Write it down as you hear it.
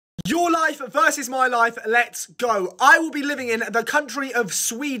Your life versus my life, let's go. I will be living in the country of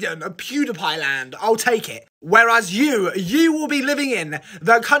Sweden, PewDiePie land, I'll take it. Whereas you will be living in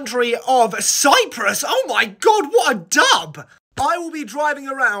the country of Cyprus. Oh my god, what a dub! I will be driving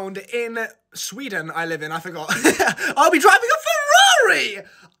around in Sweden, I live in, I forgot. I'll be driving a Ferrari!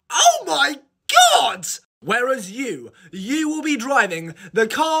 Oh my god! Whereas you will be driving the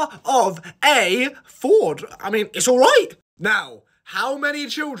car of a Ford. I mean, it's alright. Now, how many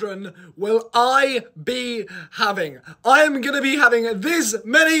children will I be having? I am going to be having this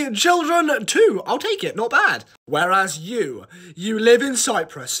many children too. I'll take it, not bad. Whereas you live in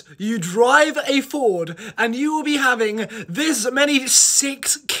Cyprus, you drive a Ford, and you will be having this many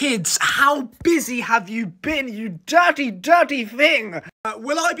 6 kids. How busy have you been, you dirty, dirty thing?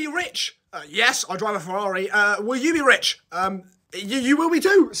 Will I be rich? Yes, I drive a Ferrari. Will you be rich? You will be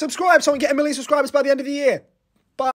too. Subscribe so I can get 1 million subscribers by the end of the year.